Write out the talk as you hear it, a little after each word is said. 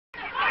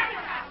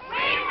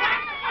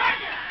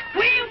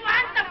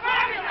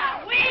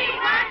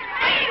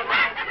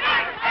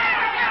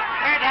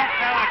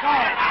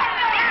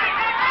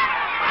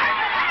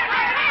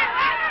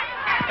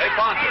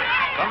responsive.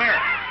 Come here.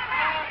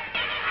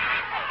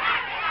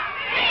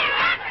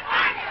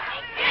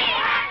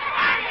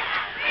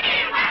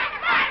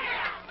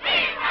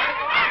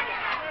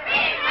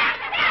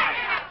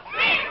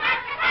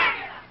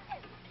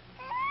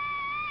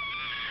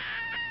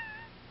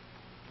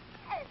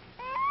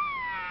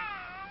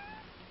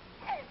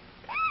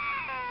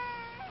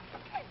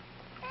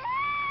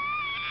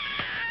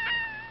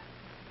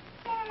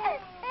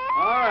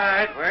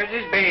 Where's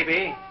his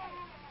baby?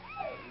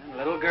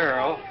 Little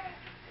girl.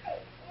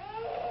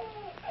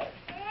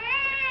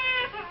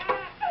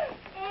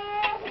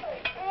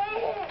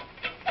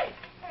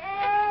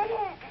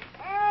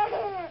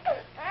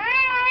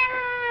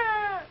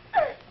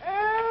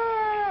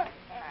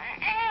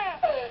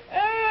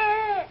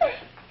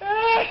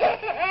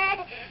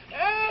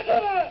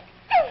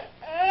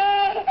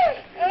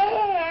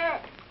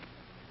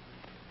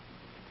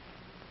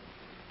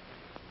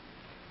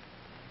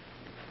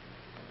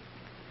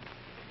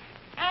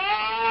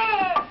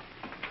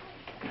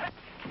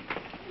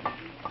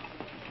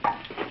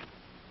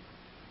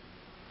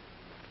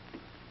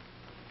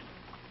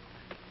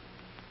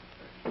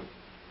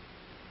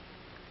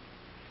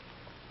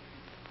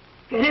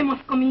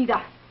 Queremos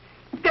comida,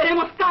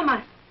 queremos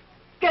camas,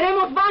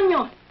 queremos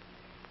baños,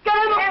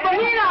 queremos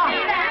comida,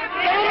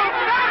 queremos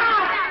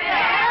camas,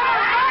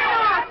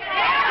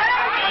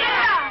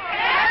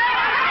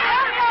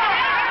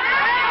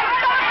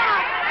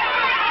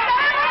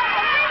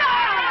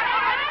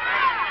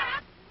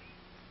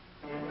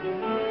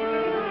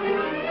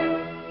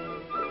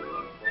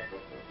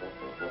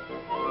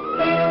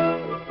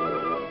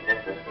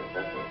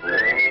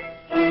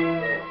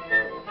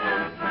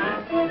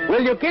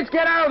 Will you kids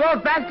get out of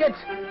those baskets?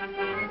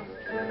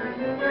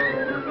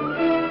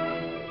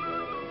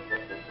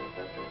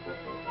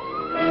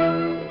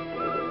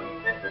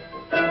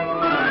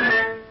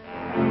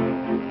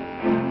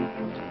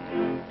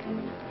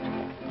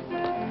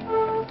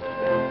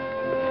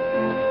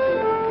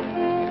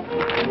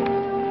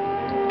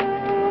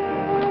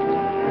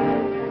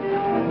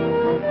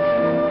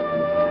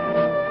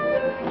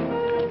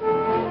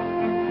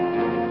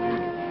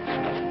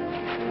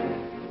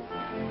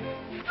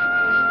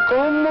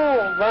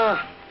 ¿Cómo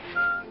va?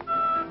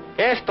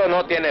 Esto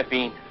no tiene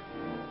fin.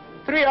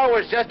 3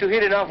 hours just to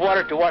heat enough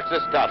water to wash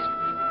this stuff.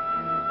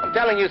 I'm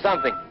telling you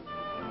something.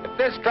 If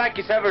this strike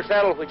is ever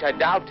settled, which I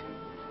doubt,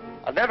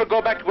 I'll never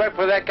go back to work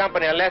for that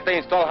company unless they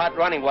install hot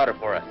running water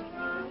for us.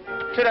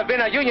 Should have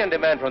been a union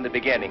demand from the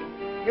beginning.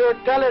 You're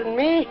telling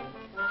me?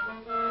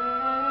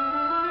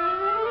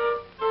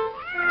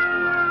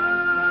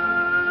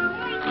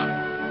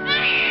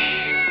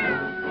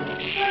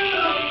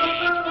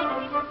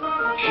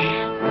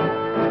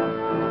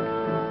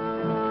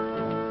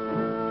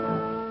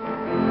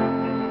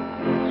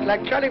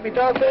 Like Charlie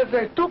Vidal says,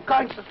 there are 2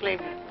 kinds of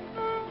slavery.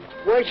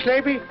 Wage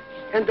slavery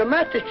and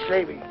domestic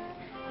slavery.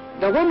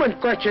 The woman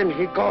question,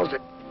 he calls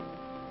it.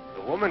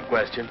 The woman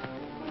question?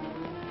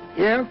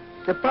 Yeah,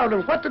 the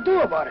problem, what to do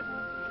about it?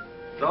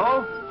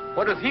 So?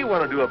 What does he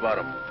want to do about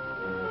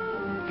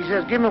them? He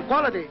says give them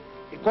equality.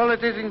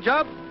 Equality is in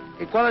job,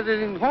 equality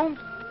is in homes,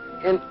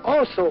 and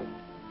also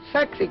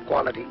sex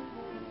equality.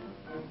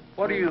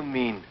 What do you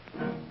mean,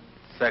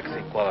 sex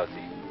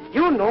equality?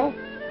 You know,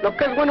 lo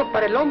que es bueno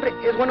para el hombre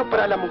es bueno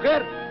para la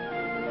mujer.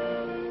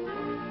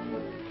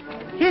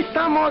 He's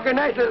some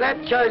organizer,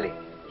 that Charlie.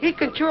 He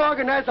can sure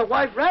organize a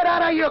wife right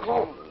out of your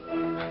home.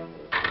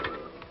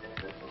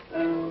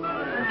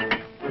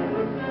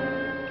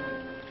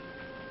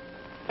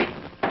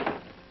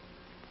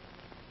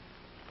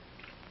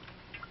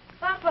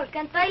 Papa,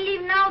 can't I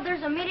leave now?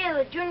 There's a meeting of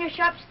the junior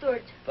shop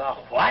stewards. The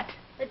what?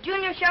 The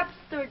junior shop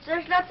stewards.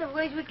 There's lots of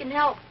ways we can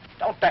help.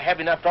 Don't I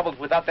have enough troubles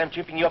without them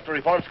chipping you up to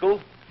reform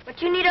school? But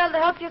you need all the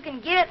help you can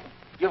get.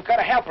 You've got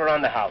a helper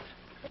around the house.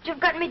 But you've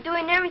got me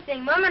doing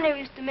everything. Mama never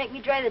used to make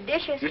me dry the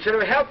dishes. You should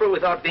have a helper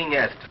without being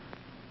asked.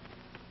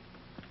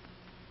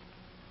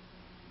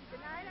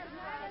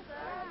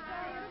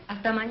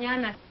 Hasta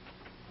mañana.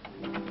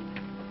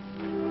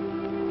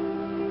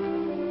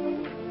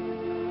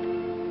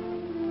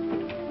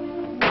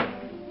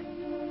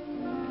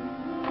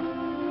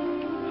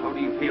 How do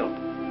you feel?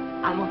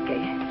 I'm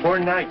okay. 4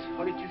 nights.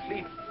 How did you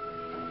sleep?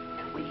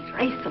 We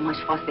raised so much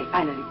fuss, they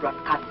finally brought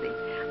Patsy.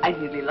 I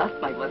nearly lost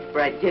my voice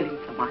for yelling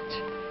so much.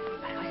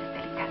 But I was just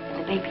telling Patsy and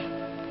the baby.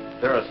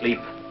 They're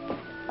asleep.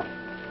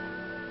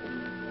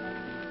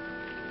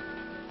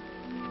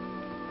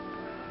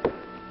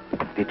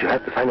 Did you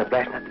have to find a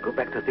flashlight to go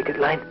back to the picket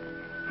line?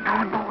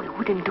 No, we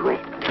wouldn't do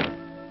it.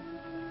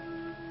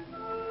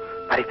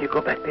 But if you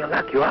go back, they'll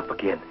lock you up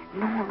again.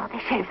 No, the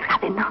sheriff's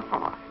had enough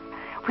of us.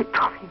 We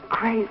drove him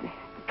crazy.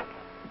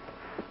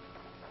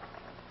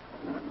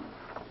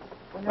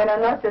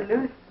 Buenas noches,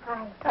 Luz.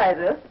 Hi. Hi,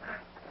 Ruth.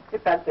 ¿Qué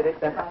tal,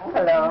 Teresa?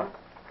 Hello.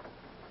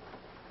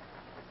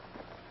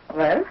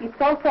 Well? It's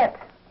all set.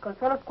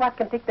 Consuelo Squad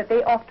can take the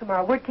day off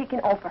tomorrow. We're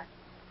taking over.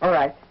 All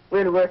right.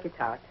 We'll work it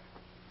out.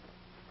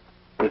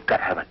 We've got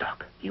to have a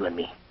talk, you and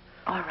me.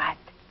 All right.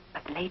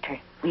 But later,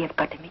 we have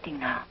got a meeting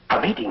now.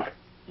 A meeting?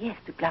 Yes,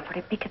 to plan for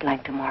the picket line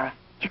tomorrow.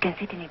 You can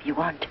sit in if you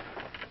want.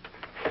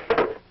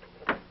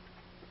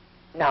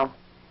 Now,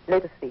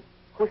 let us see.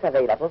 Who's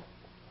available?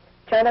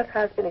 China's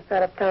husband is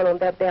out of town on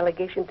that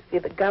delegation to see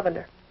the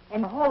governor.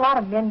 And a whole lot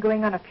of men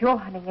going on a fuel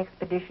hunting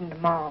expedition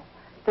tomorrow.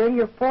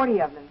 30 or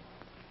 40 of them.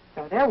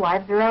 So their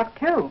wives are out,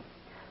 too.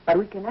 But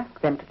we can ask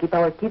them to keep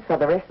our kids so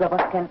the rest of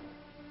us can...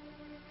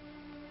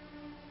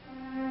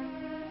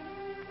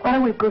 What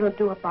are we going to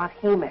do about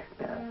him,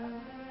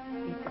 Esperanza?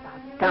 It's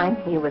about time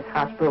he was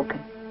housebroken.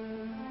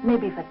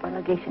 Maybe if a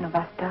delegation of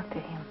us talk to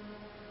him.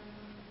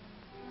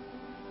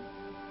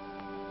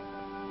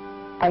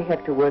 I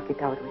have to work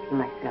it out with him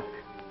myself.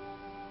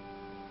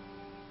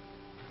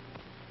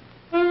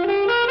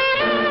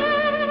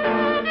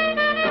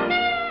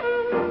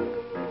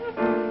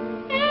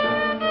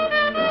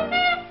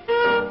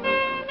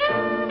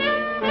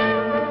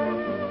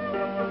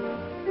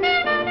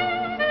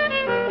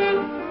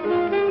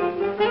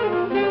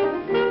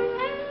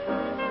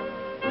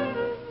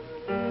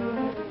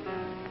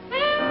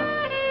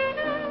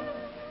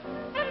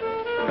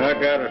 I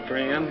got a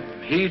friend,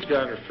 he's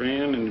got a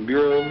friend in the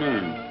Bureau of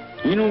Mines.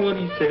 You know what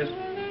he says?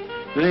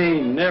 They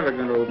ain't never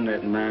gonna open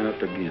that mine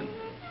up again.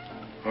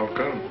 How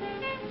come?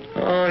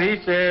 Oh,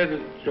 he said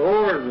the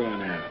ore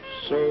run out,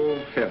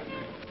 so help me.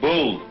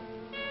 Bull.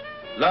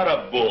 Lot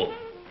of bull.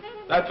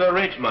 That's a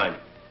rich mine.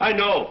 I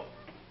know.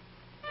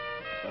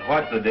 But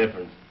what's the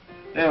difference?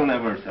 They'll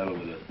never settle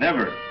with us.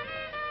 Never.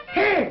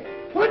 Hey,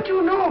 what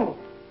you know?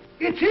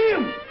 It's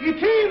him. It's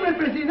him, el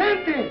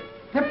presidente.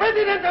 The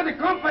president of the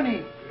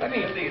company. Let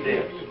me see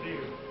this.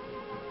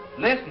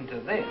 Listen to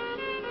this.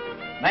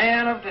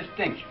 Man of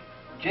distinction,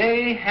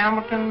 J.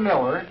 Hamilton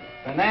Miller,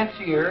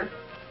 financier,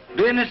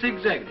 business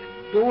executive,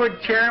 board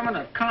chairman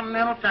of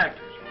Continental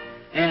Factors,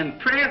 and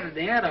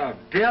president of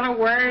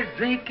Delaware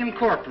Zinc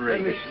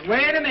Incorporated.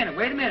 Wait a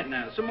minute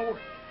now, some more.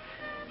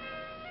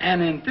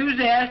 An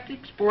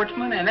enthusiastic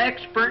sportsman and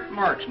expert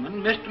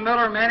marksman, Mr.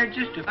 Miller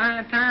manages to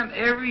find time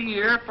every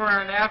year for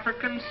an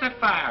African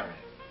safari.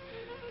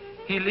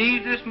 He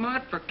leaves this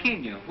month for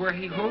Kenya, where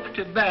he hopes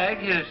to bag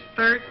his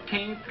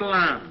 13th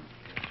lion.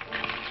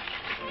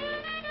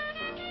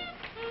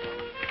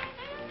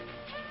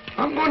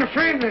 I'm going to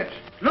frame this.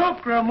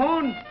 Look,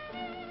 Ramon.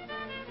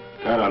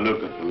 Gotta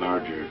look at the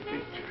larger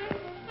picture.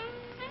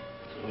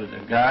 So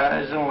the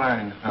guy's a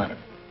lion hunter.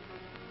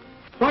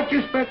 What you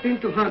expect him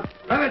to hunt?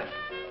 Rabbit?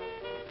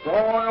 Boy,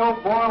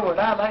 oh boy, would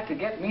I like to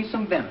get me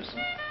some venison.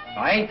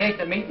 I ain't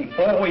tasted meat in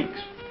 4 weeks.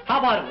 How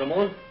about it,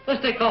 Ramon?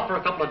 Let's take off for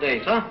a couple of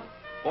days, huh?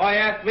 Why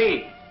ask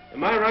me?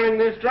 Am I running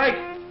this strike?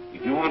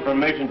 If you want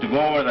permission to go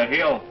over the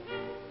hill,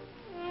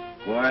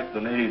 go ask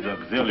the ladies'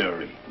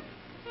 auxiliary.